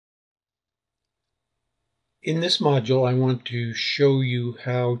In this module, I want to show you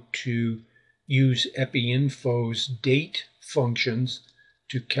how to use Epi Info's date functions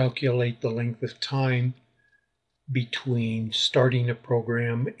to calculate the length of time between starting a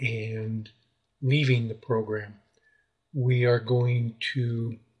program and leaving the program. We are going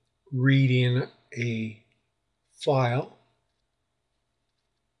to read in a file,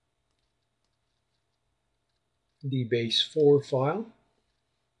 the base4 file,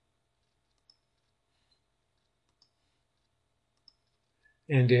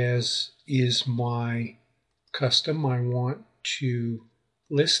 and as is my custom, I want to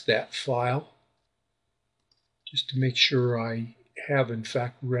list that file just to make sure I have in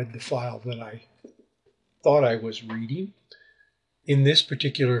fact read the file that I thought I was reading. In this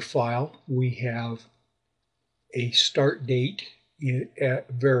particular file, we have a start date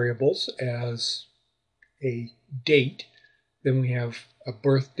variables as a date. Then we have a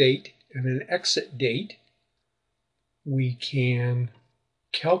birth date and an exit date. We can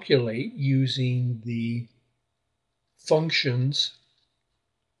calculate using the functions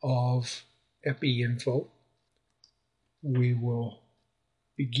of Epi Info. We will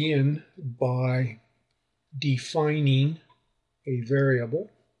begin by defining a variable.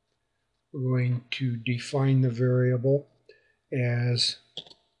 We're going to define the variable as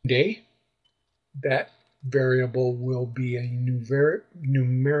day. That variable will be a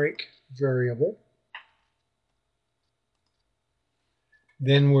numeric variable.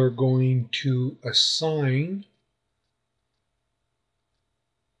 Then we're going to assign,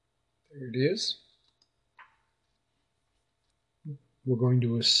 there it is, we're going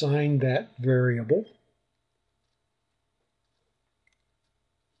to assign that variable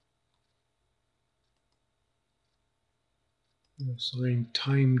assign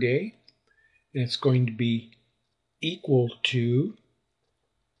time day, and it's going to be equal to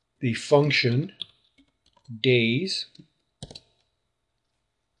the function days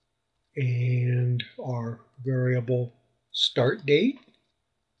and our variable start date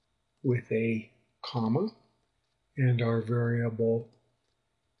with a comma and our variable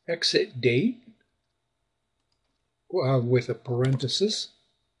exit date with a parenthesis.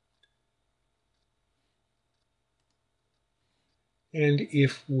 And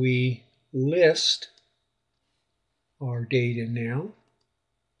if we list our data now,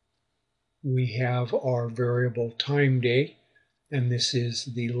 we have our variable time day, and this is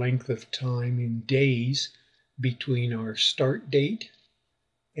the length of time in days between our start date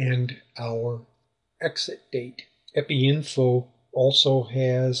and our exit date. Epi Info also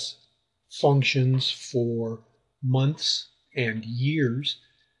has functions for months and years,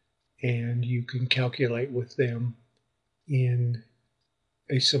 and you can calculate with them in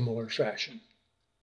a similar fashion.